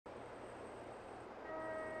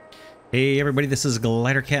Hey everybody, this is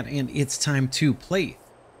Glidercat and it's time to play.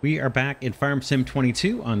 We are back in Farm Sim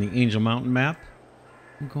 22 on the Angel Mountain map.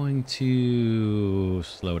 I'm going to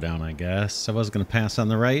slow down, I guess. I was going to pass on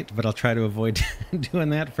the right, but I'll try to avoid doing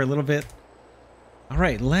that for a little bit.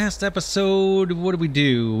 Alright, last episode, what did we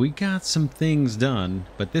do? We got some things done,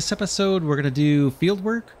 but this episode we're going to do field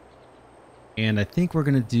work. And I think we're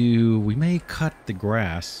going to do, we may cut the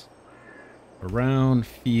grass around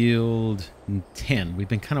field 10. We've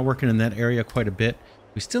been kind of working in that area quite a bit.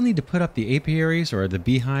 We still need to put up the apiaries or the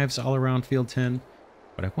beehives all around field 10,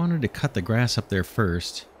 but I wanted to cut the grass up there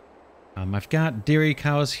first. I've got dairy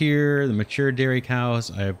cows here, the mature dairy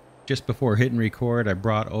cows. Just before hitting record, I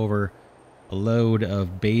brought over a load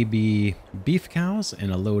of baby beef cows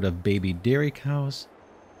and a load of baby dairy cows.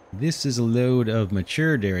 This is a load of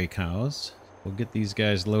mature dairy cows. We'll get these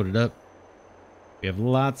guys loaded up. We have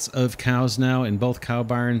lots of cows now in both cow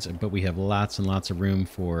barns, but we have lots and lots of room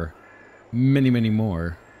for many, many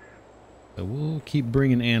more. So we'll keep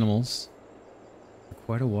bringing animals for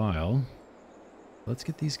quite a while. Let's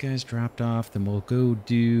get these guys dropped off, then we'll go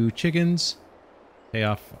do chickens, pay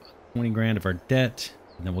off 20 grand of our debt,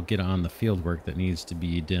 and then we'll get on the field work that needs to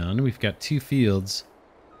be done. We've got 2 fields.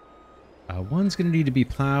 One's going to need to be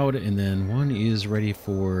plowed, and then one is ready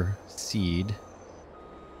for seed.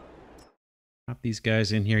 Pop these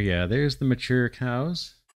guys in here. Yeah, there's the mature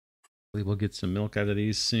cows. Hopefully we'll get some milk out of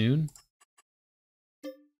these soon.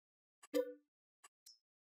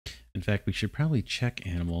 In fact, we should probably check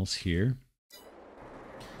animals here.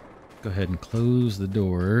 Go ahead and close the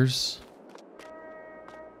doors.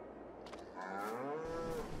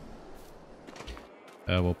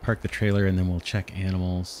 We'll park the trailer and then we'll check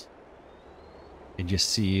animals. And just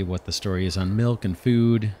see what the story is on milk and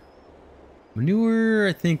food. Manure,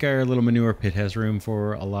 I think our little manure pit has room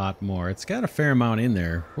for a lot more. It's got a fair amount in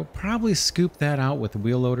there. We'll probably scoop that out with the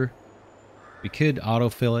wheel loader. We could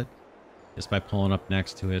autofill it just by pulling up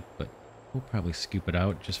next to it, but we'll probably scoop it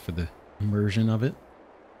out just for the immersion of it.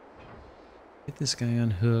 Get this guy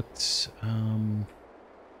unhooked.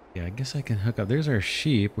 Yeah, I guess I can hook up. There's our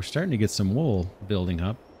sheep. We're starting to get some wool building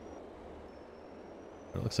up.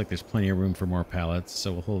 But it looks like there's plenty of room for more pallets,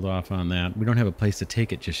 so we'll hold off on that. We don't have a place to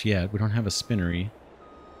take it just yet. We don't have a spinnery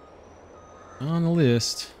on the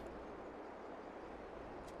list.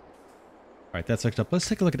 All right, that's hooked up. Let's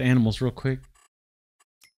take a look at animals real quick.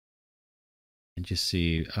 And just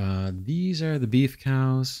see. These are the beef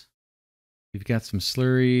cows. We've got some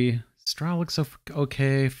slurry. Straw looks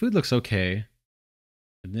okay. Food looks okay.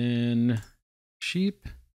 And then sheep.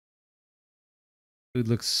 Food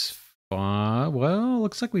looks well,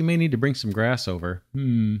 looks like we may need to bring some grass over.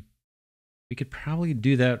 We could probably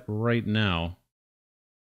do that right now.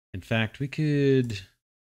 In fact, we could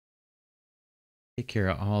take care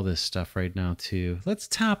of all this stuff right now too. Let's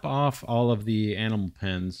top off all of the animal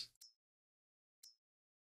pens.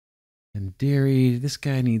 And dairy, this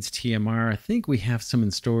guy needs TMR. I think we have some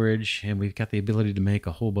in storage and we've got the ability to make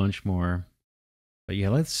a whole bunch more. But yeah,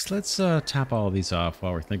 let's top all of these off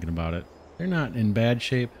while we're thinking about it. They're not in bad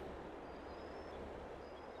shape.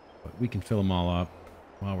 But we can fill them all up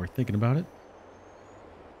while we're thinking about it.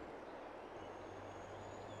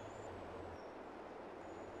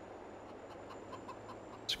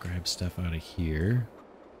 Let's grab stuff out of here.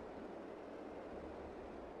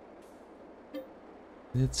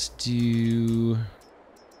 Let's do...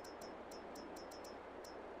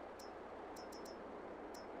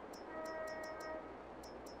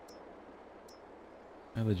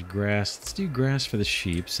 silage grass. Let's do grass for the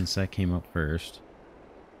sheep since that came up first.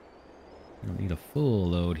 We don't need a full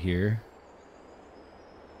load here.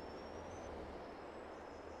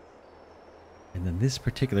 And then this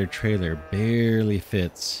particular trailer barely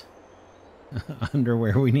fits under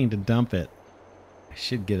where we need to dump it. I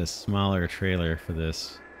should get a smaller trailer for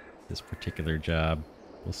this particular job.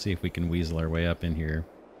 We'll see if we can weasel our way up in here.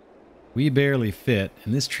 We barely fit,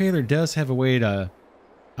 and this trailer does have a way to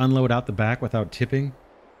unload out the back without tipping.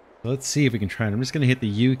 Let's see if we can try it. I'm just going to hit the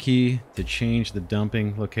U key to change the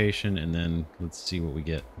dumping location, and then let's see what we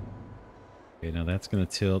get. Okay, now that's going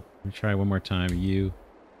to tilt. Let me try one more time. U.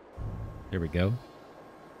 There we go.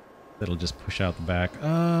 That'll just push out the back.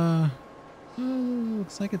 Oh,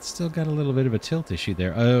 looks like it's still got a little bit of a tilt issue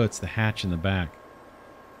there. Oh, it's the hatch in the back.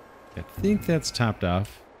 I think that's topped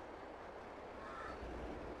off.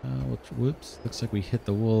 Whoops. Looks like we hit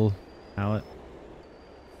the wool pallet.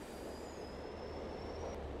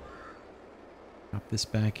 Pop this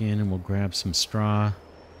back in and we'll grab some straw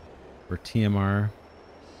for TMR.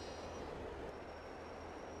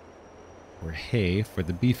 Or hay for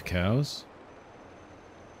the beef cows.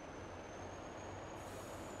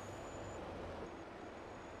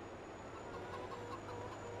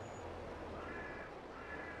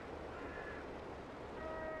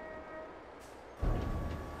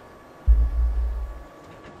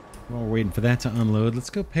 While we're waiting for that to unload, let's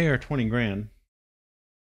go pay our 20 grand.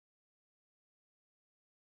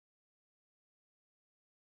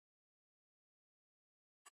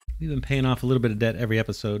 We've been paying off a little bit of debt every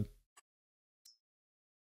episode.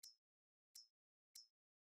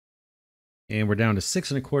 And we're down to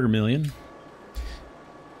 6.25 million. If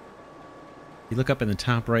you look up in the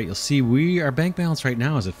top right, you'll see our bank balance right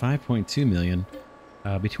now is at 5.2 million.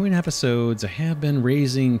 Between episodes, I have been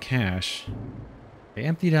raising cash. I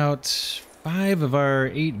emptied out 5 of our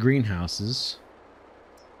 8 greenhouses.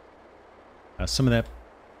 Some of that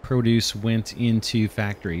produce went into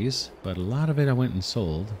factories, but a lot of it I went and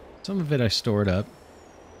sold. Some of it I stored up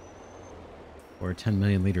for 10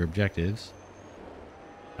 million liter objectives.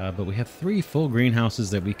 But we have 3 full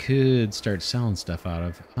greenhouses that we could start selling stuff out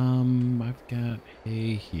of. I've got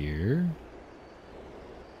hay here.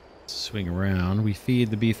 Swing around. We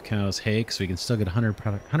feed the beef cows hay because we can still get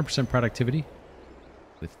 100% productivity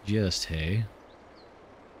with just hay.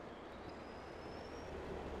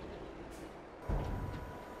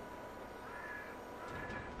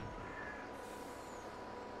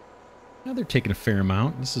 Now they're taking a fair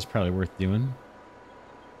amount. This is probably worth doing.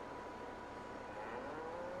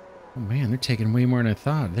 Oh man, they're taking way more than I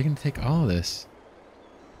thought. They're going to take all of this.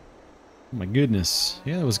 Oh my goodness.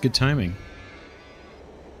 Yeah, that was good timing.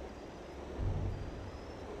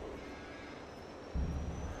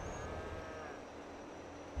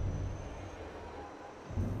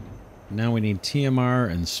 Now we need TMR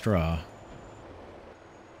and straw.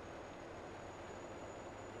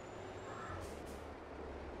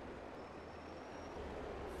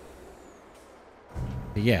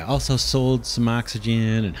 But yeah, also sold some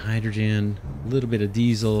oxygen and hydrogen, a little bit of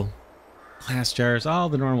diesel, glass jars, all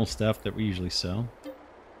the normal stuff that we usually sell.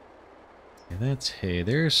 Yeah, that's hay.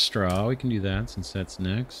 There's straw. We can do that since that's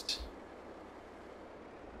next.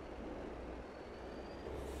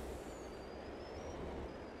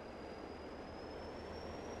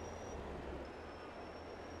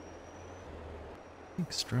 I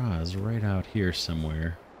think straw is right out here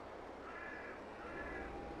somewhere.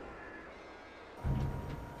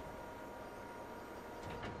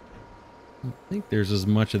 I don't think there's as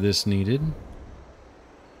much of this needed.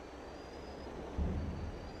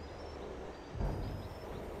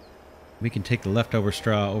 We can take the leftover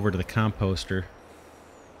straw over to the composter.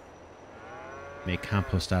 Make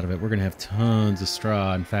compost out of it. We're going to have tons of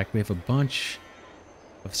straw. In fact, we have a bunch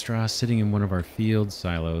of straw sitting in one of our field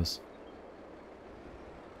silos.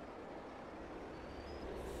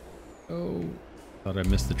 Oh, thought I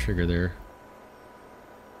missed the trigger there.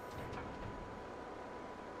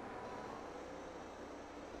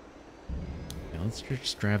 Now let's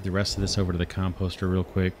just drive the rest of this over to the composter real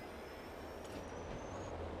quick.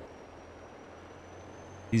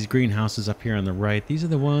 These greenhouses up here on the right, these are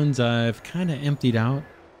the ones I've kind of emptied out.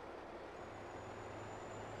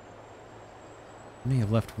 I may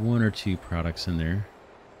have left 1 or 2 products in there.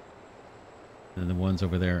 And the ones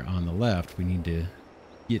over there on the left we need to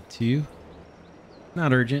get to.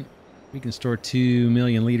 Not urgent. We can store 2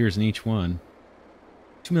 million liters in each one.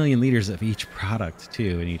 2 million liters of each product,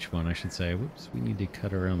 too, in each one, I should say. Whoops, we need to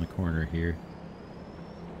cut around the corner here.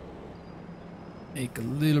 Make a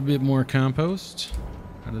little bit more compost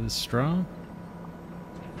out of this straw.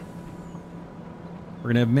 We're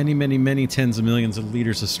going to have many, many, many tens of millions of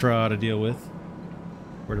liters of straw to deal with.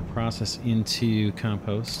 We're to process into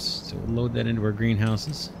compost. So we'll load that into our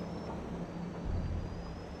greenhouses.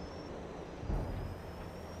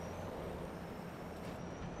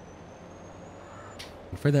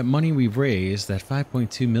 For that money we've raised, that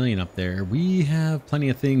 5.2 million up there, we have plenty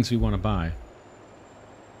of things we want to buy.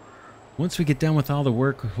 Once we get done with all the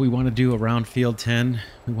work we want to do around field 10,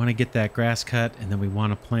 we want to get that grass cut, and then we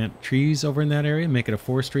want to plant trees over in that area, make it a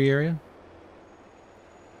forestry area.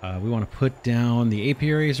 We want to put down the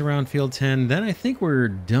apiaries around field 10. Then I think we're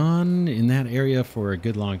done in that area for a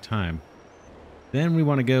good long time. Then we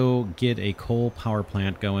want to go get a coal power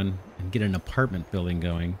plant going and get an apartment building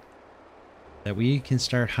going, that we can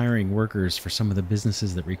start hiring workers for some of the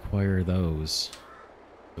businesses that require those.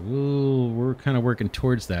 So we're kind of working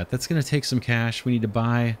towards that. That's going to take some cash. We need to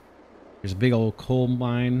buy. There's a big old coal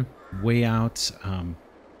mine way out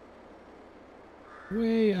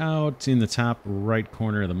in the top right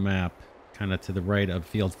corner of the map, kind of to the right of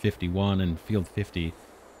field 51 and field 50.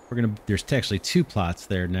 There's actually 2 plots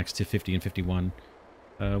there next to 50 and 51.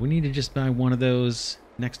 We need to just buy one of those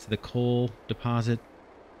next to the coal deposit,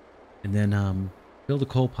 and then build a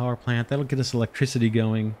coal power plant. That'll get us electricity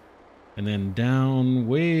going. And then down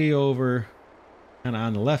way over, kind of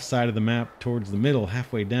on the left side of the map towards the middle,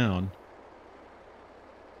 halfway down,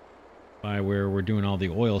 by where we're doing all the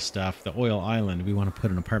oil stuff, the oil island. We want to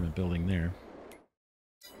put an apartment building there.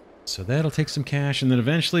 So that'll take some cash, and then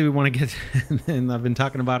eventually we want to get, and I've been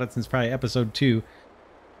talking about it since probably episode 2,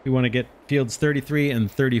 we want to get fields 33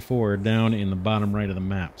 and 34 down in the bottom right of the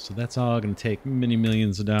map. So that's all going to take many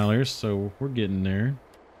millions of dollars, so we're getting there.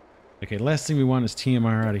 Okay, last thing we want is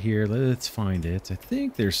TMR out of here. Let's find it. I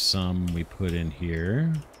think there's some we put in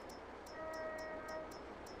here.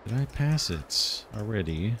 Did I pass it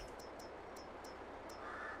already?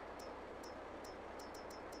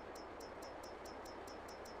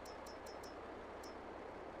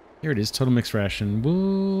 Here it is, total mixed ration.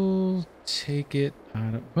 We'll take it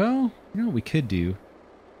out of... Well, you know what we could do?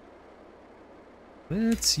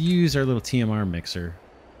 Let's use our little TMR mixer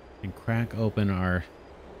and crack open our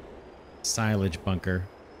silage bunker.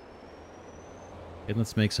 And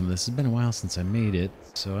let's make some of this. It's been a while since I made it,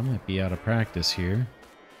 so I might be out of practice here.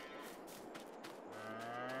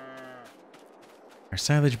 Our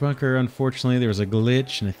silage bunker, unfortunately, there was a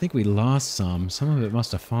glitch, and I think we lost some. Some of it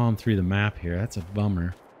must have fallen through the map here. That's a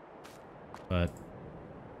bummer. But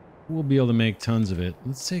we'll be able to make tons of it.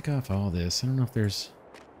 Let's take off all this. I don't know if there's...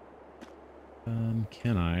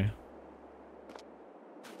 can I?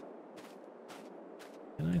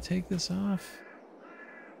 Can I take this off?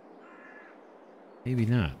 Maybe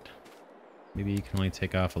not. Maybe you can only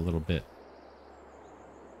take off a little bit.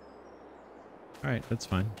 Alright, that's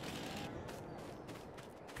fine.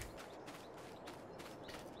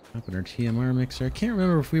 Open our TMR mixer. I can't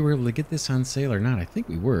remember if we were able to get this on sale or not. I think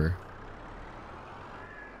we were.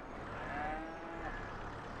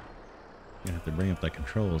 Gonna have to bring up the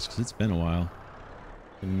controls because it's been a while.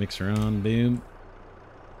 Gonna mixer on, boom.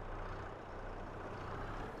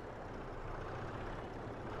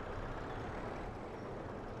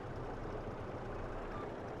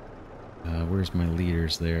 Where's my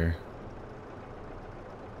leaders there?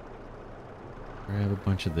 Grab a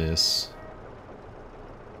bunch of this.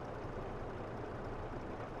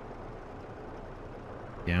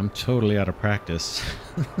 Yeah, I'm totally out of practice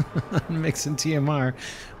mixing TMR.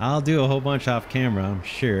 I'll do a whole bunch off camera, I'm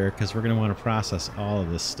sure, because we're going to want to process all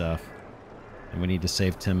of this stuff. And we need to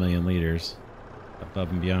save 10 million liters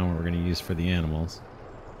above and beyond what we're going to use for the animals.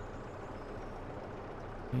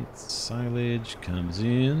 Silage comes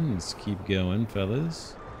in. Let's keep going,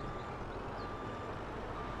 fellas.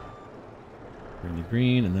 Bring the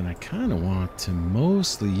green, and then I kind of want to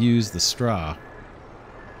mostly use the straw.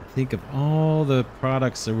 Think of all the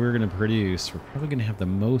products that we're going to produce, we're probably going to have the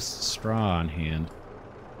most straw on hand.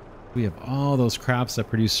 We have all those crops that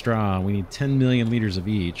produce straw. We need 10 million liters of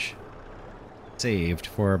each saved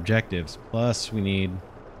for our objectives. Plus, we need,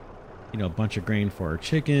 you know, a bunch of grain for our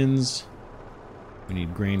chickens. We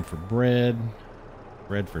need grain for bread.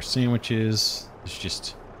 Bread for sandwiches. It's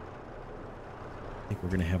just... I think we're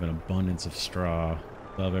going to have an abundance of straw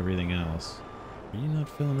above everything else. Are you not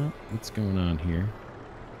filling up? What's going on here?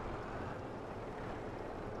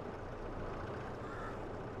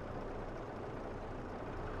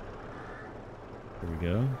 There we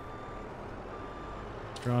go.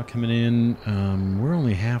 Straw coming in. We're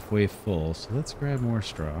only halfway full, so let's grab more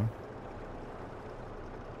straw.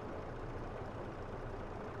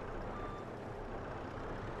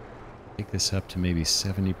 Take this up to maybe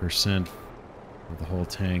 70% of the whole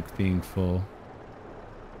tank being full.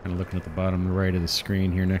 Kind of looking at the bottom right of the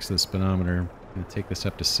screen here next to the speedometer. I'm going to take this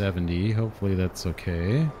up to 70. Hopefully that's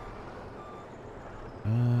okay.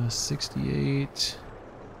 68...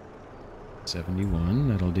 71,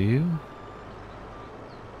 that'll do.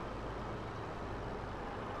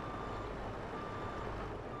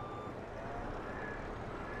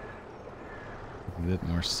 A bit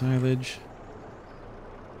more silage.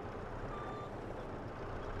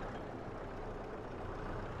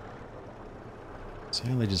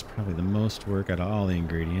 Silage is probably the most work out of all the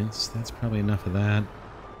ingredients. That's probably enough of that.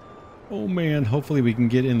 Oh man, hopefully we can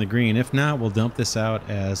get in the green. If not, we'll dump this out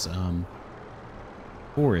as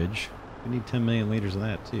forage. We need 10 million liters of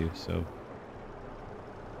that too, so.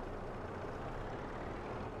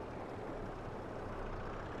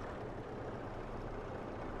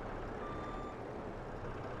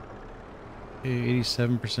 Okay,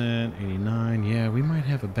 87%, 89. Yeah, we might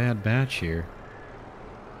have a bad batch here.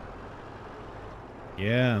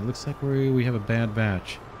 Yeah, it looks like we have a bad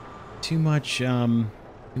batch. Too much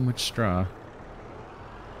straw.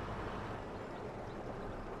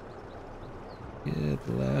 Get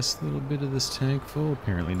the last little bit of this tank full.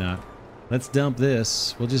 Apparently not. Let's dump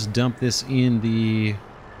this. We'll just dump this in the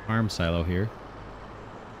farm silo here.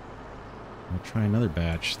 We'll try another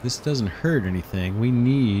batch. This doesn't hurt anything. We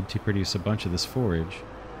need to produce a bunch of this forage.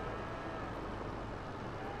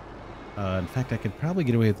 In fact, I could probably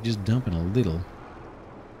get away with just dumping a little.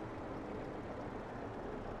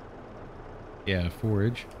 Yeah,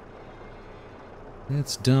 forage.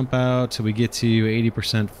 Let's dump out till we get to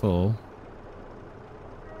 80% full.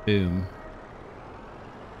 Boom.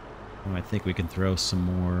 Oh, I think we can throw some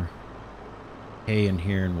more hay in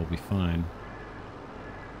here and we'll be fine.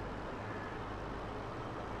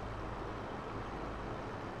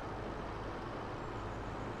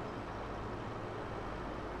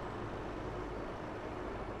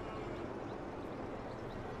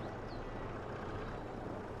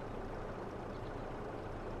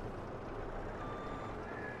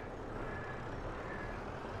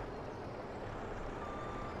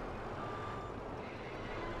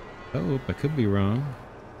 Oh, I could be wrong.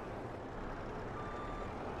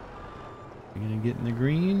 We're gonna get in the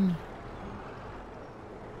green.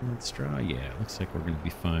 Let's draw. Yeah, looks like we're gonna be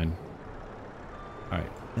fine. Alright,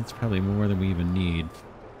 that's probably more than we even need.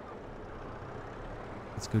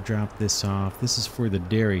 Let's go drop this off. This is for the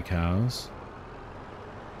dairy cows.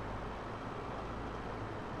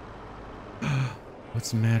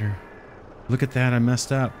 What's the matter? Look at that, I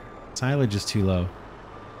messed up. Silage is too low.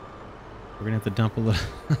 We're gonna have to dump a little.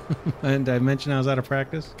 And I mentioned I was out of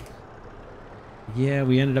practice. Yeah,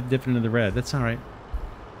 we ended up dipping into the red. That's alright.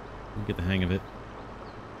 We'll get the hang of it.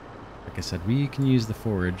 Like I said, we can use the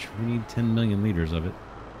forage. We need 10 million liters of it.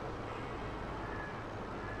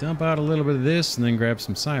 Dump out a little bit of this and then grab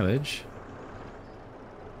some silage.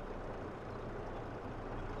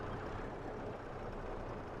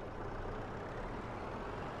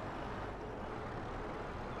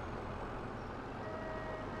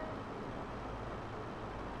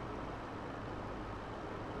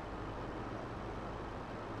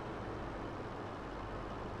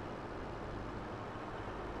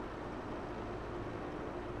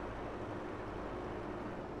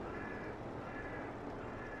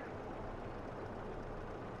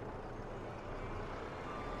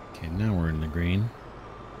 Okay, now we're in the green.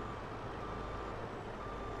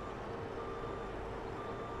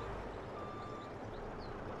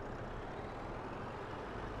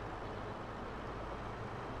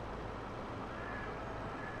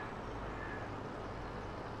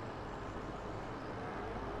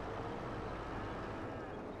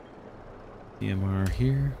 DMR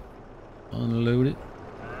here. Unload it.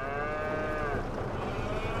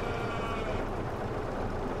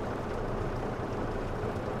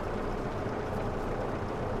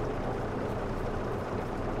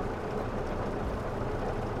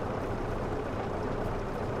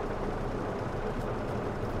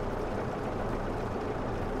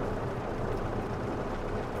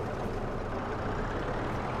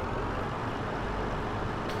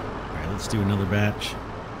 Let's do another batch.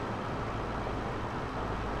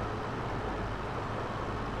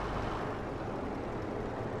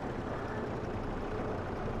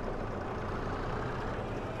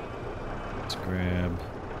 Let's grab,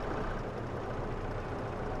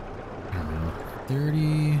 I don't know,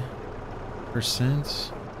 30%,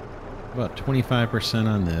 about 25%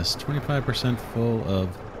 on this, 25% full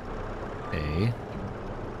of hay.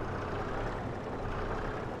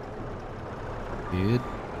 Good.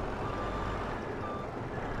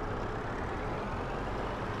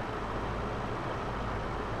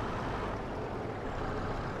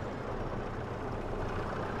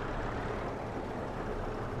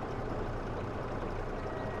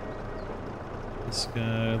 This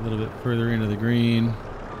guy a little bit further into the green.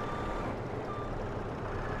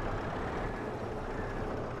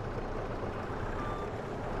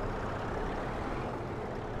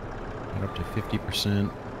 Got up to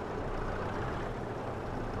 50%.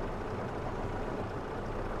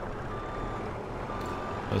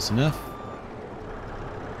 Close enough.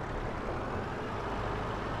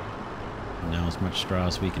 And now as much straw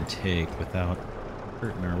as we can take without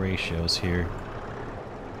hurting our ratios here.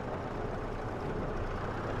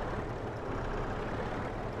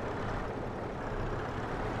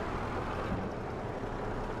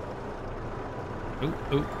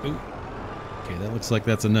 Okay, that looks like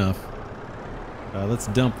that's enough. Let's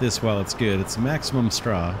dump this while it's good. It's maximum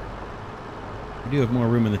straw. We do have more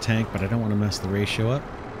room in the tank, but I don't want to mess the ratio up.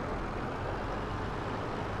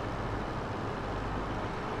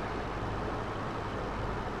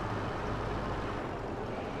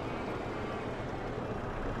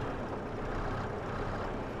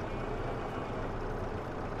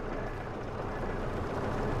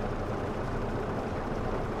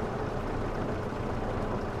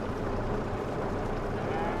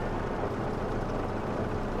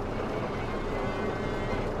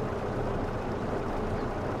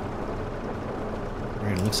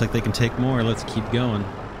 Alright, it looks like they can take more. Let's keep going.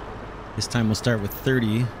 This time we'll start with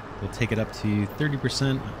 30. We'll take it up to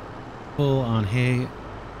 30% full on hay,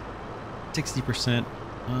 60%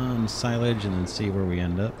 on silage, and then see where we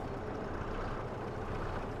end up.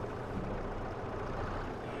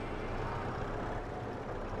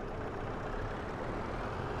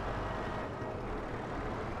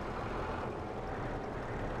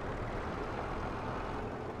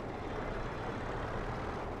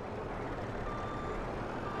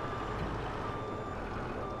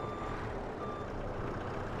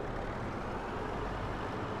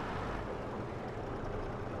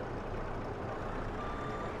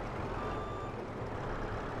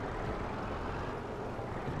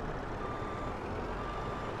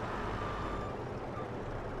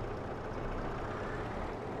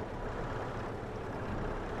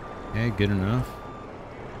 Okay, good enough.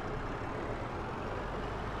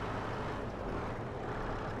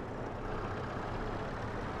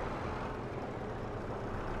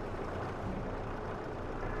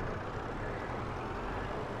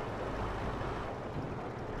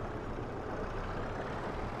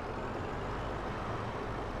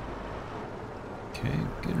 Okay,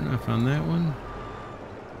 good enough on that one.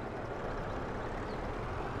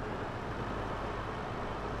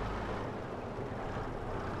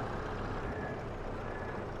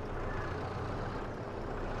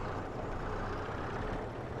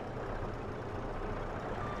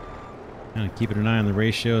 Kind of keeping an eye on the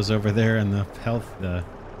ratios over there and the health, the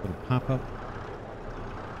little pop-up.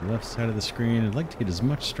 Left side of the screen. I'd like to get as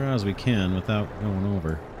much straw as we can without going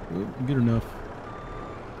over. Ooh, good enough.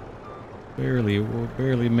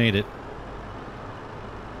 Barely made it.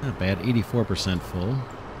 Not bad, 84% full.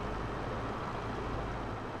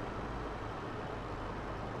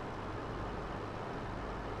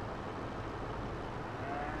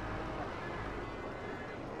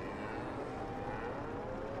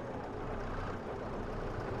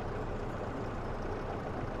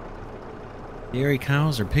 Dairy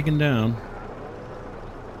cows are pigging down.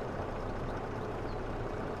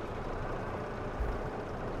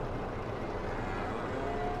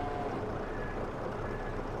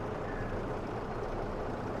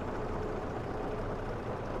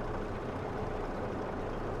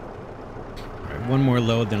 All right, one more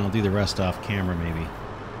load, then I'll do the rest off camera maybe.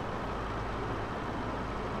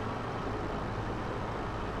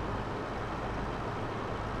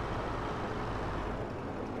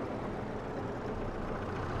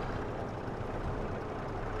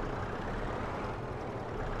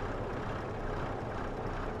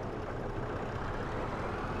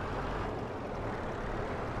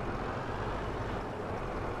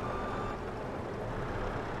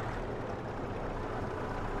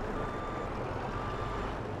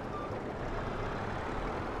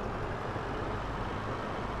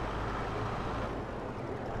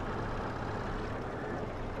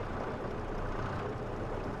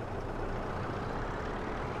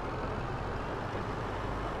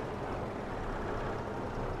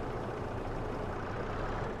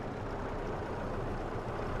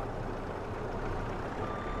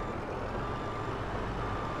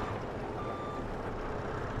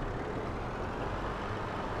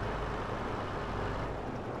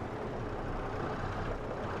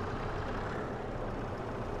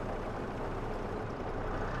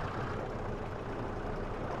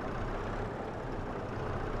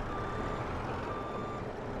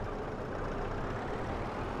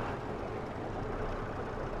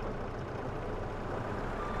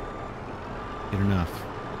 Good enough.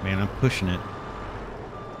 Man, I'm pushing it.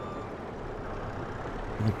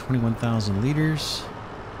 Another 21,000 liters.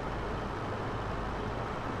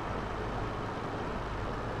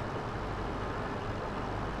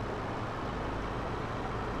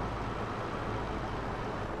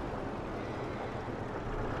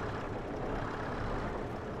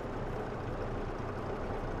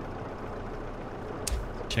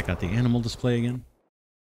 Check out the animal display again.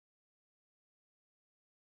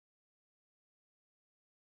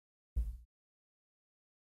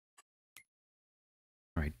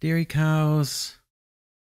 All right, dairy cows.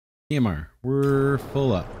 TMR, we're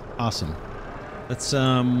full up. Awesome. Let's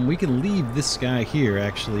we can leave this guy here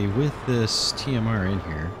actually with this TMR in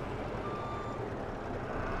here.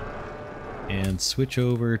 And switch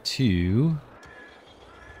over to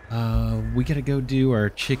we gotta go do our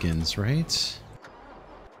chickens, right?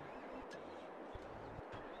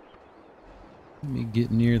 Let me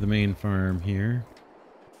get near the main farm here.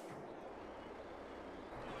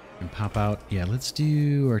 And pop out. Yeah, let's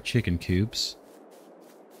do our chicken coops.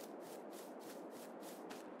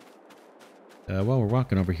 While we're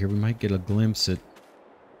walking over here, we might get a glimpse at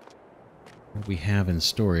what we have in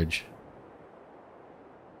storage.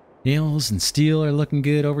 Nails and steel are looking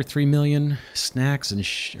good, over 3 million. Snacks and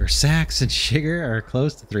sacks and sugar are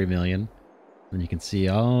close to 3 million. And you can see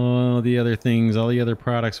all the other things, all the other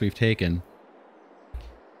products we've taken.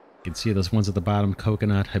 You can see those ones at the bottom,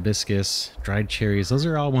 coconut, hibiscus, dried cherries. Those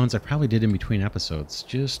are all ones I probably did in between episodes.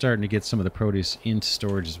 Just starting to get some of the produce into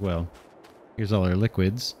storage as well. Here's all our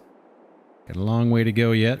liquids. Got a long way to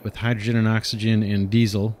go yet with hydrogen and oxygen and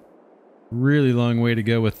diesel. Really long way to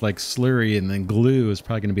go with like slurry, and then glue is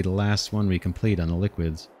probably going to be the last one we complete on the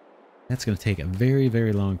liquids. That's going to take a very,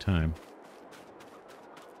 very long time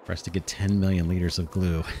for us to get 10 million liters of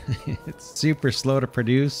glue. It's super slow to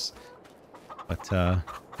produce, but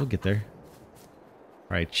we'll get there.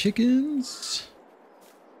 All right, chickens.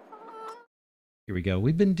 Here we go.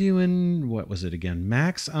 We've been doing, what was it again?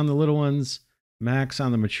 Max on the little ones, max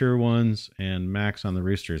on the mature ones, and max on the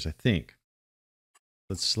roosters, I think.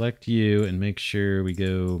 Let's select you and make sure we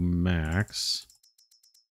go max.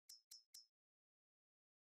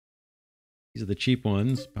 These are the cheap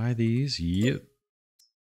ones. Buy these. Yep.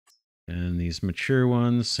 And these mature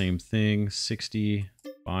ones, same thing. 60.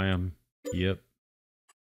 Buy them. Yep.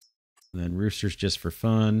 And then roosters just for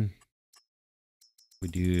fun. We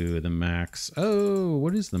do the max. Oh,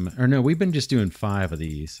 what is the or no, we've been just doing 5 of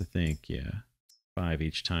these, I think. Yeah. 5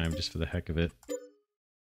 each time just for the heck of it.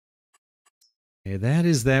 Okay, that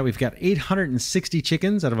is that. We've got 860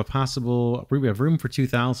 chickens out of a possible... We have room for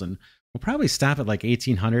 2,000. We'll probably stop at like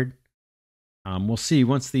 1,800. We'll see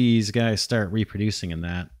once these guys start reproducing in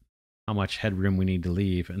that, how much headroom we need to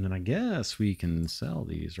leave. And then I guess we can sell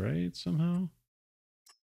these, right? Somehow?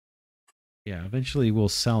 Yeah, eventually we'll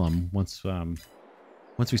sell them once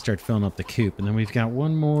we start filling up the coop. And then we've got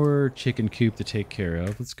one more chicken coop to take care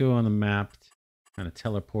of. Let's go on the map, kind of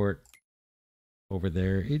teleport over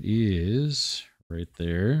there. It is... right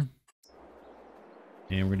there.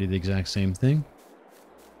 And we're going to do the exact same thing.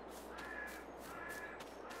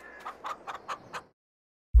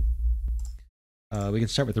 We can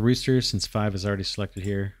start with the roosters since 5 is already selected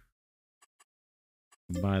here.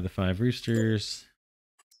 Buy the 5 roosters.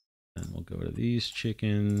 Then we'll go to these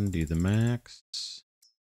chicken, do the max.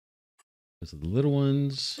 Those are the little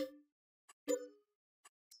ones.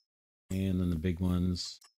 And then the big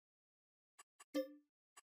ones.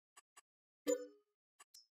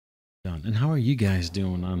 Done. And how are you guys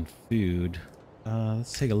doing on food?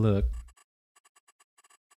 Let's take a look.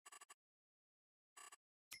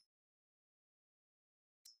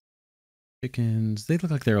 Chickens, they look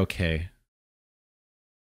like they're okay.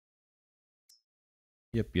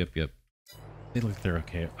 Yep. They look like they're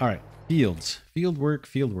okay. All right, fields. Field work.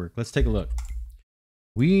 Let's take a look.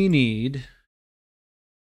 We need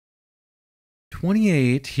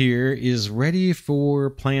 28 here is ready for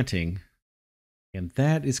planting. And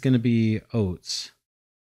that is going to be oats.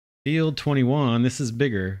 Field 21, this is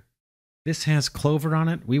bigger. This has clover on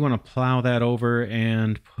it. We want to plow that over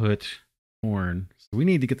and put corn. So we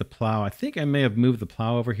need to get the plow. I think I may have moved the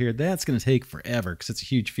plow over here. That's going to take forever because it's a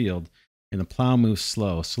huge field. And the plow moves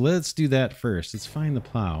slow. So let's do that first. Let's find the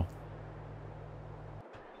plow.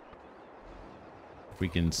 If we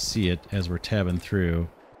can see it as we're tabbing through.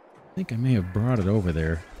 I think I may have brought it over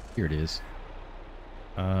there. Here it is.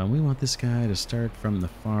 We want this guy to start from the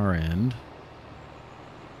far end.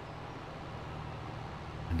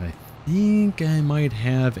 And I think I might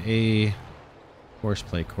have a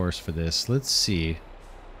horseplay course for this. Let's see.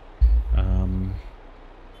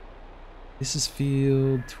 This is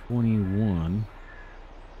field 21.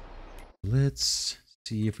 Let's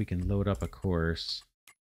see if we can load up a course.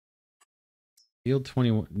 Field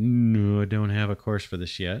 21. No, I don't have a course for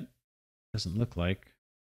this yet. Doesn't look like.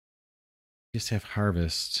 Just have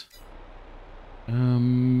harvest.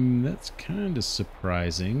 That's kind of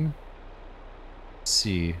surprising. Let's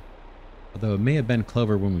see. Although it may have been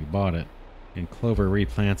clover when we bought it, and clover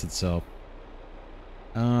replants itself.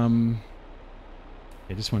 I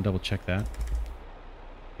just want to double check that.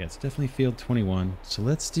 Yeah, it's definitely field 21. So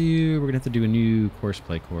let's do, we're gonna have to do a new course.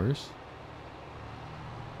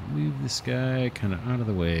 Move this guy kind of out of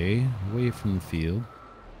the way, away from the field.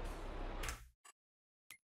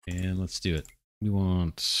 And let's do it. We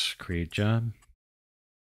want create job,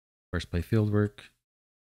 horseplay field work,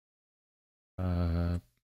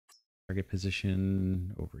 target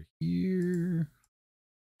position over here,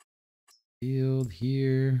 field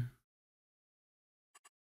here,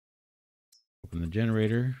 open the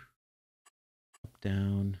generator, up,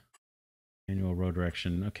 down, manual row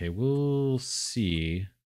direction. Okay, we'll see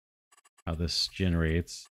how this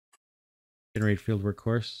generates. Generate field work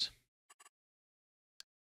course.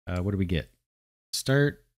 What do we get?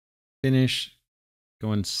 Start, finish,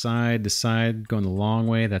 going side to side, going the long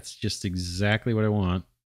way. That's just exactly what I want.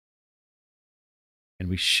 And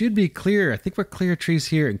we should be clear. I think we're clear trees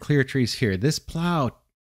here and clear trees here. This plow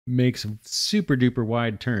makes super duper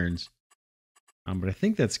wide turns. But I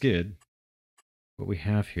think that's good, what we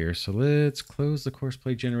have here. So let's close the course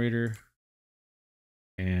play generator.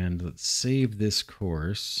 And let's save this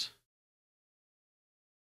course.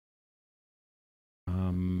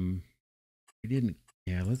 We didn't.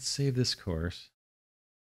 Yeah, let's save this course.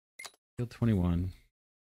 Field 21.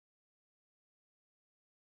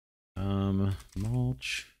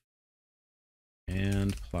 Mulch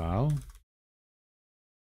and plow.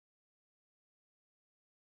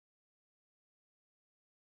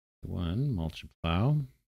 One mulch and plow.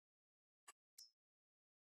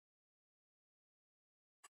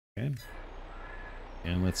 Okay.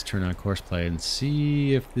 And let's turn on course play and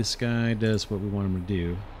see if this guy does what we want him to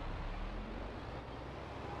do.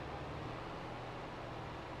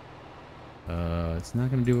 It's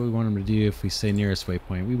not going to do what we want him to do if we say nearest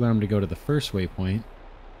waypoint. We want him to go to the first waypoint.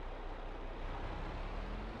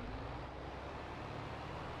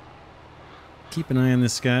 Keep an eye on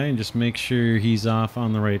this guy and just make sure he's off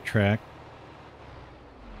on the right track.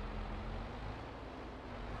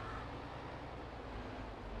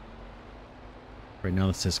 Right now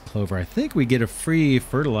this says clover. I think we get a free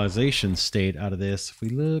fertilization state out of this. If we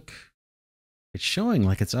look, it's showing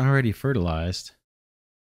like it's already fertilized.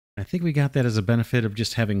 I think we got that as a benefit of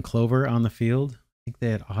just having clover on the field. I think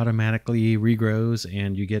that automatically regrows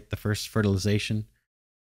and you get the first fertilization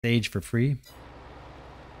stage for free.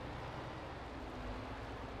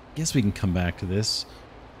 Guess we can come back to this.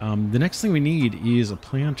 The next thing we need is a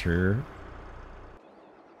planter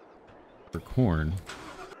for corn.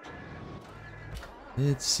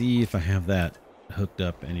 Let's see if I have that hooked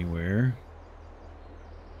up anywhere.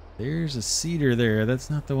 There's a seeder there. That's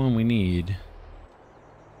not the one we need.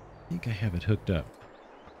 I think I have it hooked up.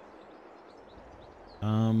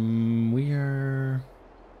 We are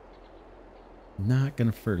not going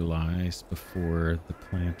to fertilize before the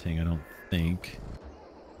planting, I don't think.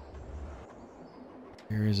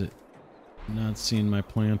 Where is it? I'm not seeing my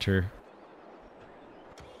planter.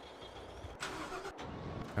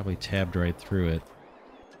 Probably tabbed right through it.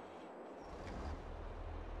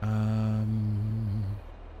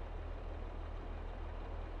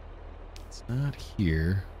 It's not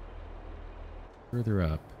here. Further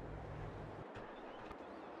up.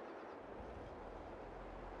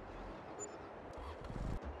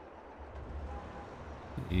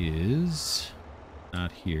 It is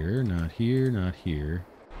not here, not here, not here.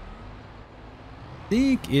 I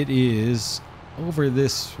think it is over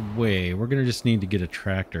this way. We're gonna just need to get a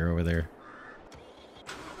tractor over there.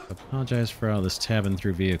 Apologize for all this tabbing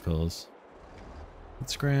through vehicles.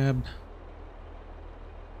 Let's grab...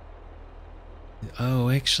 Oh,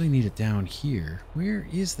 I actually need it down here. Where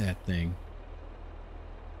is that thing?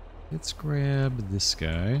 Let's grab this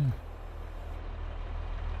guy.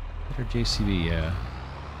 Get our JCB, yeah.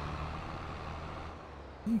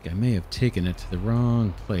 I think I may have taken it to the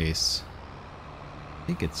wrong place. I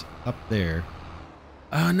think it's up there.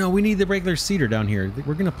 No, we need the regular cedar down here.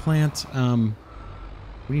 We're gonna plant,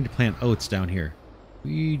 we need to plant oats down here.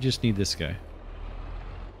 We just need this guy.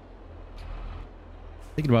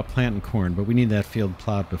 Thinking about planting corn, but we need that field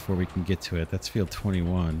plowed before we can get to it. That's field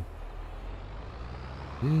 21.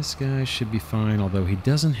 This guy should be fine, although he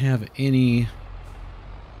doesn't have any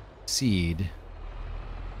seed.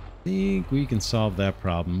 I think we can solve that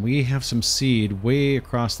problem. We have some seed way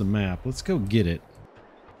across the map. Let's go get it.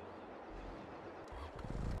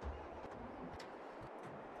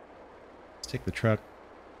 Let's take the truck.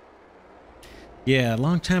 Yeah, a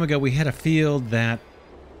long time ago we had a field that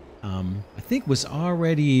I think was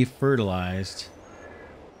already fertilized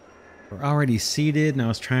or already seeded, and I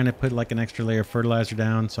was trying to put like an extra layer of fertilizer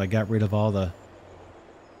down, so I got rid of all the,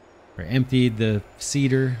 or emptied the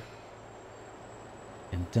seeder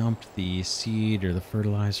and dumped the seed or the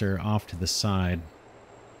fertilizer off to the side.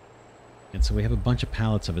 And so we have a bunch of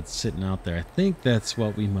pallets of it sitting out there. I think that's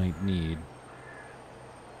what we might need.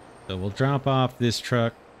 So we'll drop off this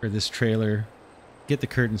truck or this trailer, get the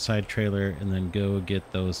curtain side trailer, and then go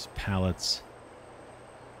get those pallets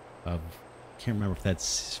of, can't remember if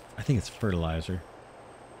that's, I think it's fertilizer.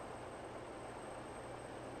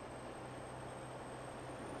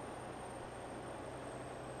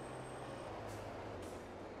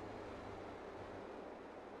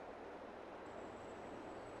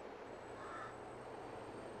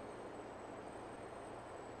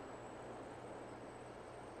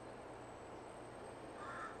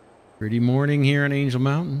 Pretty morning here on Angel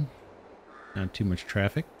Mountain. Not too much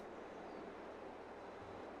traffic.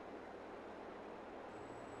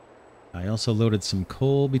 I also loaded some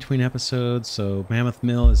coal between episodes, so Mammoth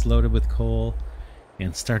Mill is loaded with coal.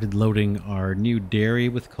 and started loading our new dairy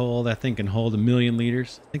with coal. That thing can hold 1,000,000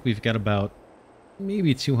 liters. I think we've got about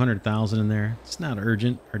maybe 200,000 in there. It's not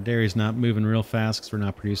urgent. Our dairy's not moving real fast because we're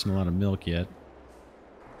not producing a lot of milk yet.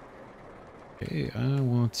 Okay, I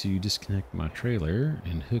want to disconnect my trailer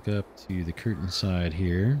and hook up to the curtain side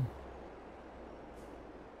here.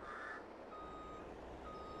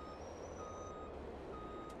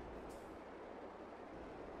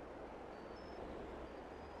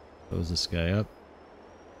 Close this guy up.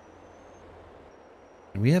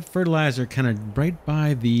 And we have fertilizer kind of right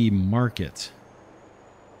by the market.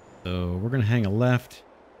 So we're going to hang a left,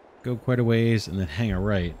 go quite a ways, and then hang a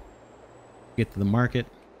right. Get to the market.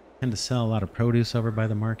 Tend to sell a lot of produce over by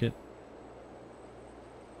the market.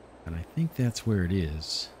 And I think that's where it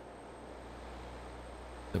is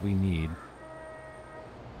that we need.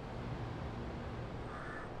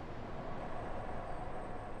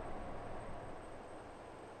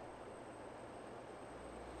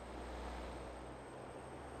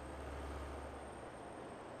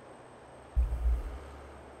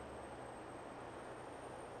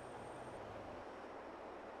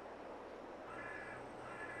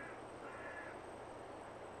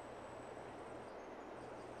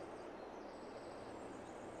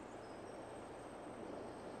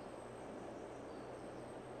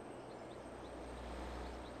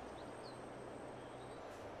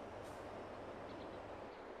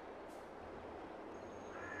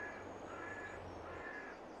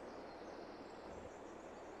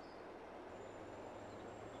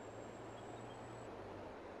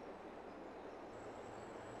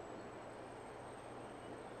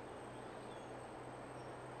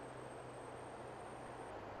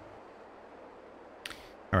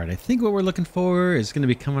 All right, I think what we're looking for is going to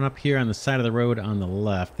be coming up here on the side of the road on the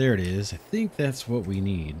left. There it is. I think that's what we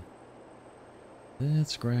need.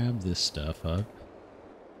 Let's grab this stuff up.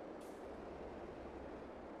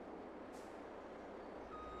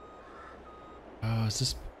 Oh, is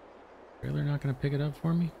this trailer not going to pick it up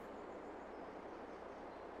for me?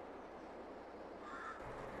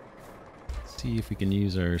 Let's see if we can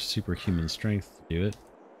use our superhuman strength to do it.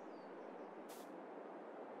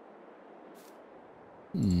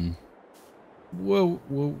 Whoa,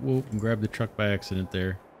 whoa, whoa. Grab the truck by accident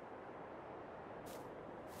there.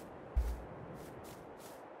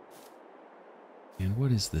 And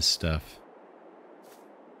what is this stuff?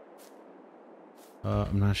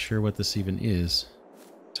 I'm not sure what this even is.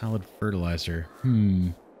 Solid fertilizer.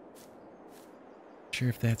 Not sure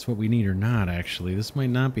if that's what we need or not, actually. This might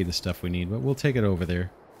not be the stuff we need, but we'll take it over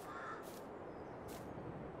there.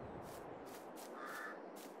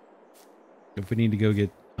 If we need to go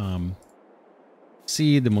get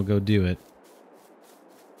seed, then we'll go do it.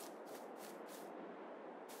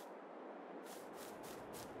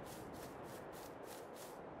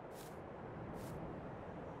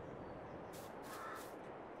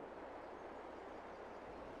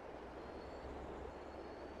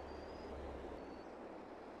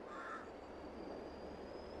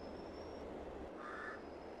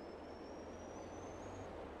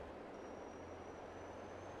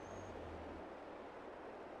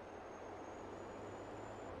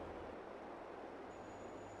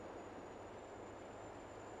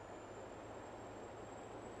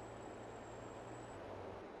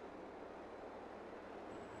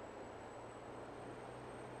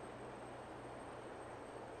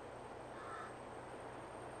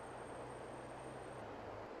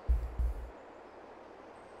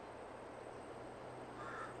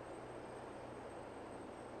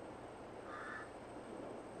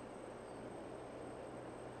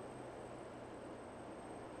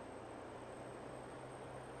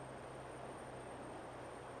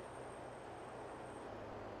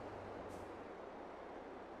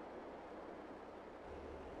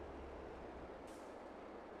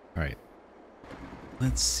 All right.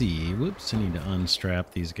 Let's see. Whoops, I need to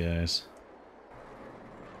unstrap these guys.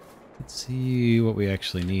 Let's see what we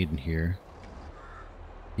actually need in here.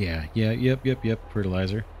 Yeah, yep.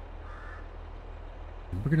 Fertilizer.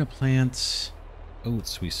 We're gonna plant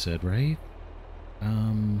oats, we said, right?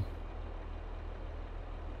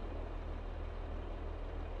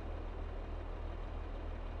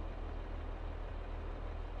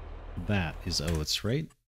 That is oats,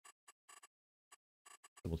 right?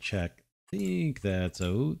 Double check. I think that's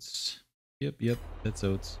oats. Yep, that's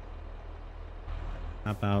oats.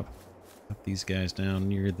 Hop out. Put these guys down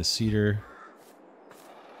near the cedar.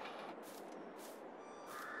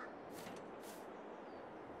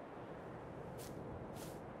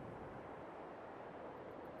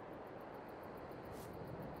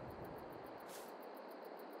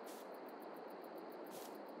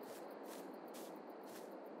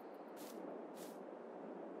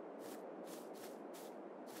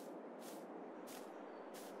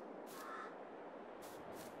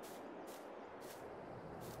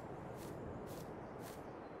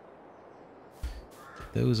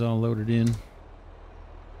 those all loaded in.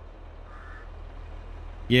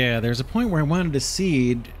 Yeah, there's a point where I wanted to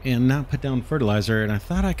seed and not put down fertilizer, and I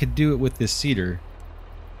thought I could do it with this seeder.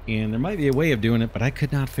 And there might be a way of doing it, but I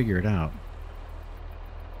could not figure it out.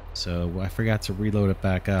 So I forgot to reload it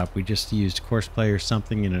back up. We just used Courseplay or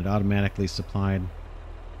something, and it automatically supplied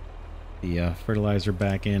the fertilizer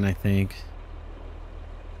back in, I think.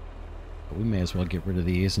 But we may as well get rid of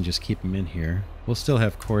these and just keep them in here. We'll still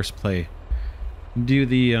have Courseplay do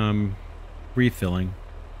the refilling.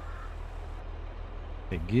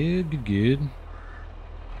 Okay, good.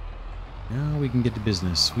 Now we can get to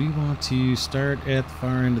business. We want to start at the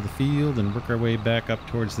far end of the field and work our way back up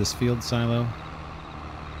towards this field silo.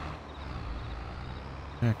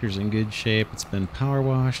 Tractor's in good shape. It's been power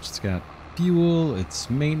washed. It's got fuel. Its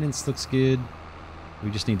maintenance looks good.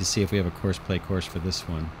 We just need to see if we have a Courseplay course for this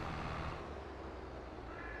one.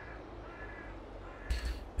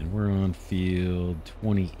 And we're on field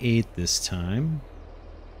 28 this time.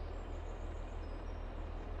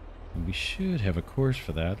 And we should have a course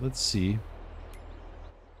for that. Let's see.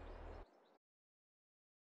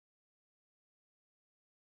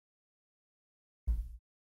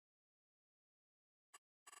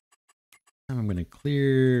 I'm going to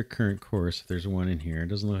clear current course if there's one in here. It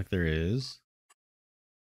doesn't look like there is.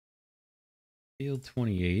 Field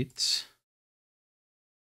 28.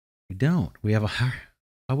 We don't. We have a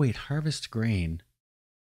oh wait, harvest grain.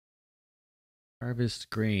 Harvest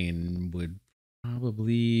grain would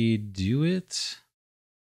probably do it.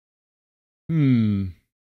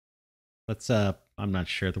 Let's I'm not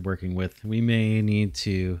sure the working with. We may need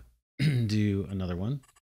to do another one.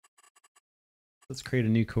 Let's create a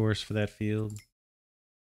new course for that field.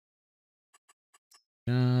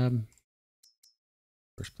 Courseplay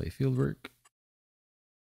fieldwork.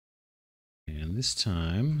 And this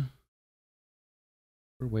time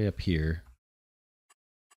we're way up here.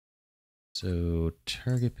 So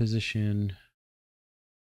target position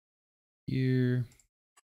here.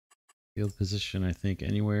 Field position, I think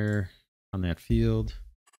anywhere on that field.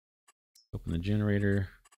 Open the generator.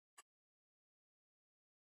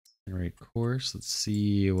 Generate course. Let's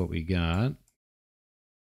see what we got.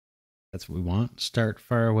 That's what we want. Start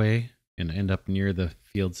far away and end up near the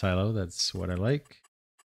field silo. That's what I like.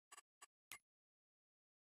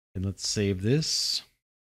 And let's save this.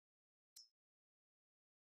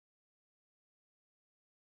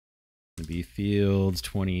 It'll be field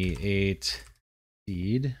 28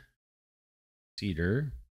 seeder.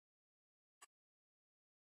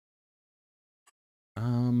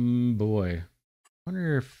 Boy. I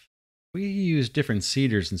wonder if we use different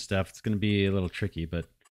seeders and stuff, it's going to be a little tricky, but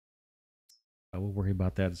I will worry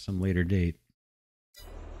about that at some later date.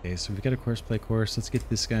 Okay, so we've got a Courseplay course. Let's get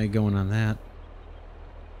this guy going on that.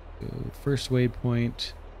 So first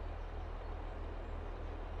waypoint.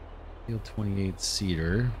 Field 28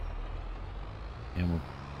 seeder. And we'll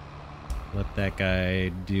let that guy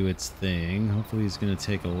do its thing. Hopefully he's going to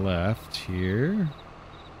take a left here.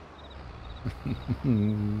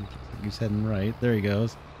 He's heading right. There he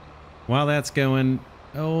goes. While that's going,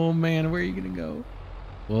 oh man, where are you going to go?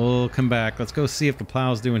 We'll come back. Let's go see if the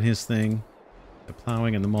plow's doing his thing. The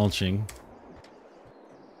plowing and the mulching.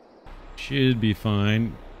 Should be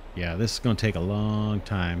fine. Yeah, this is going to take a long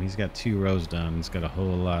time. He's got 2 rows done. He's got a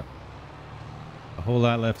whole lot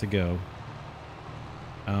left to go.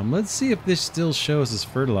 Let's see if this still shows as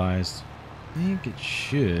fertilized. I think it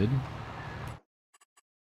should.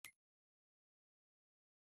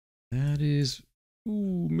 That is,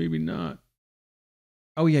 ooh, maybe not.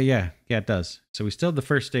 Oh yeah, it does. So we still have the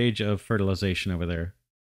first stage of fertilization over there.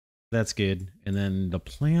 That's good. And then the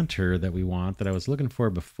planter that we want, that I was looking for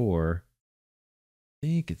before, I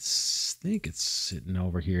think it's sitting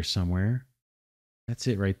over here somewhere. That's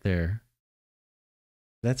it right there.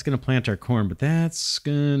 That's going to plant our corn, but that's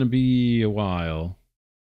going to be a while.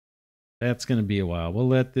 We'll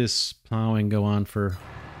let this plowing go on for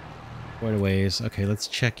quite a ways. Okay, let's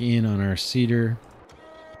check in on our seeder.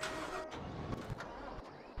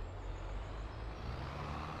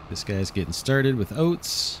 This guy's getting started with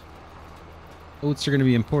oats. Oats are going to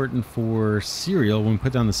be important for cereal. When we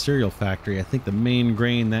put down the cereal factory, I think the main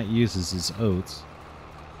grain that uses is oats.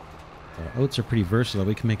 Oats are pretty versatile.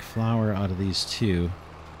 We can make flour out of these too.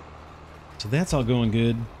 So that's all going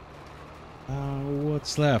good.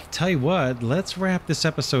 What's left? Tell you what, let's wrap this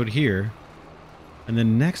episode here. And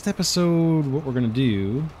then next episode, what we're going to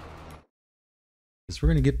do is we're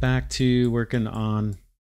going to get back to working on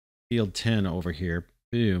field 10 over here.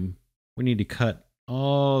 Boom. We need to cut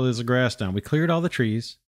all this grass down. We cleared all the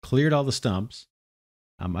trees, cleared all the stumps.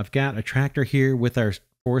 I've got a tractor here with our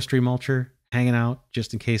forestry mulcher hanging out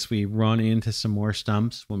just in case we run into some more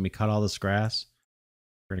stumps when we cut all this grass.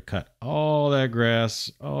 We're going to cut all that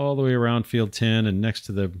grass all the way around field 10 and next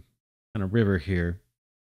to the kind of river here.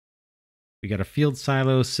 We got a field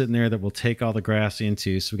silo sitting there that we'll take all the grass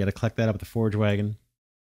into. So we got to collect that up with the forage wagon.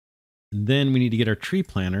 And then we need to get our tree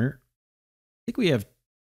planter. I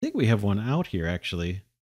think we have one out here actually. I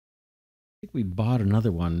think we bought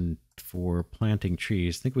another one for planting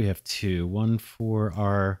trees. I think we have two. One for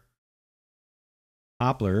our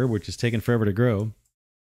poplar, which is taking forever to grow.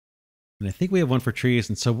 And I think we have one for trees.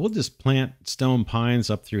 And so we'll just plant stone pines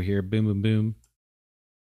up through here. Boom, boom, boom.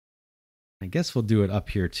 I guess we'll do it up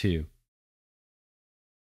here too.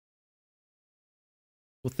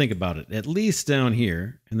 We'll think about it, at least down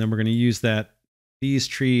here. And then we're going to use these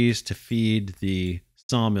trees to feed the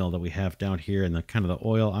sawmill that we have down here in the kind of the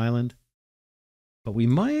oil island. But we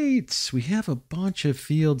have a bunch of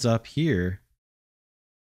fields up here.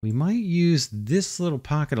 We might use this little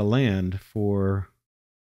pocket of land for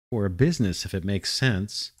a business if it makes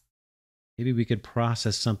sense. Maybe we could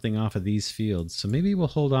process something off of these fields. So maybe we'll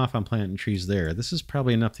hold off on planting trees there. This is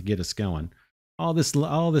probably enough to get us going. All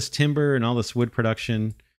this timber and all this wood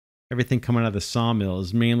production, everything coming out of the sawmill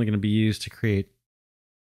is mainly going to be used to create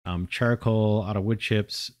charcoal out of wood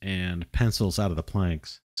chips and pencils out of the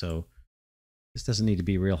planks. So this doesn't need to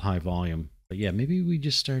be real high volume. But yeah, maybe we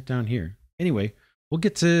just start down here. Anyway, we'll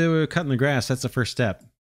get to cutting the grass. That's the first step.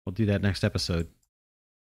 We'll do that next episode.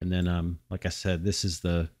 And then, like I said, this is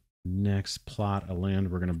the next plot of land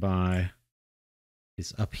we're going to buy.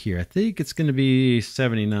 Is up here. I think it's going to be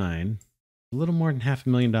 79. A little more than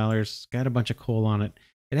 $500,000. Got a bunch of coal on it.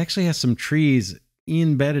 It actually has some trees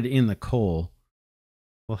embedded in the coal.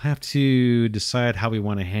 We'll have to decide how we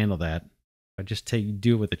want to handle that. I just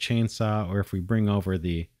do it with a chainsaw, or if we bring over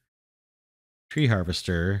the tree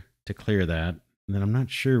harvester to clear that. And then I'm not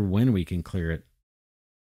sure when we can clear it.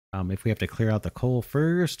 If we have to clear out the coal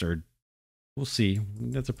first, or we'll see.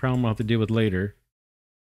 That's a problem we'll have to deal with later.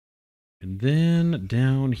 And then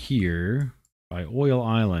down here by Oil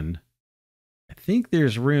Island, I think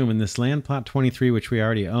there's room in this land plot 23, which we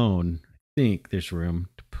already own. I think there's room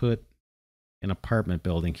to put an apartment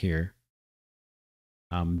building here.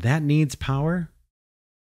 That needs power,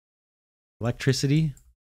 electricity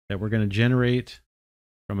that we're going to generate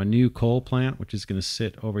from a new coal plant, which is going to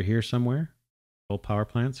sit over here somewhere. Coal power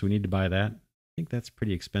plant, so we need to buy that. I think that's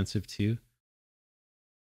pretty expensive too.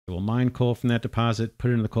 So we'll mine coal from that deposit,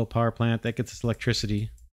 put it in the coal power plant. That gets us electricity.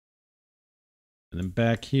 And then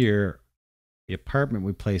back here, the apartment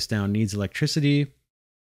we placed down needs electricity.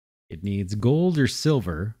 It needs gold or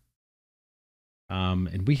silver.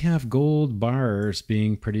 And we have gold bars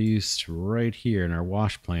being produced right here in our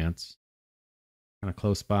wash plants, kind of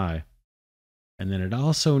close by. And then it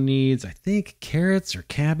also needs, I think, carrots or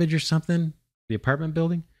cabbage or something, the apartment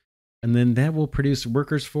building. And then that will produce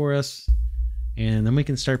workers for us. And then we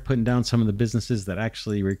can start putting down some of the businesses that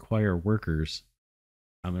actually require workers.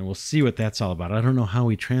 And we'll see what that's all about. I don't know how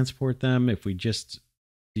we transport them. If we just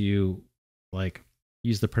do, like,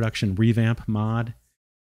 use the production revamp mod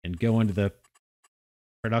and go into the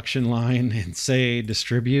production line and say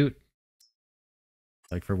distribute,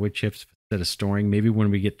 like for wood chips instead of storing. Maybe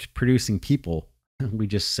when we get to producing people, we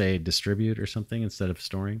just say distribute or something instead of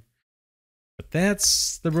storing. But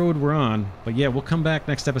that's the road we're on. But yeah, we'll come back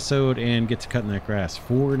next episode and get to cutting that grass.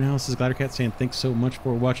 For now, this is Glidercat saying thanks so much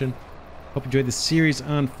for watching. Hope you enjoyed this series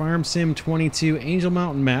on Farm Sim 22 Angel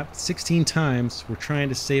Mountain map 16 times. We're trying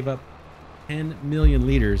to save up 10 million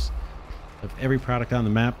liters of every product on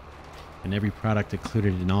the map and every product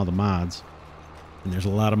included in all the mods. And there's a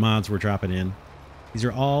lot of mods we're dropping in. These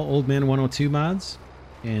are all Old Man 102 mods,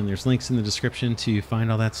 and there's links in the description to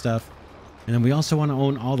find all that stuff. And then we also want to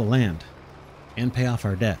own all the land and pay off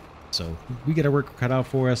our debt. So we get our work cut out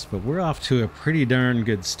for us, but we're off to a pretty darn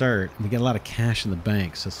good start. We get a lot of cash in the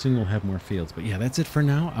bank, so soon we'll have more fields. But yeah, that's it for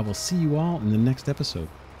now. I will see you all in the next episode.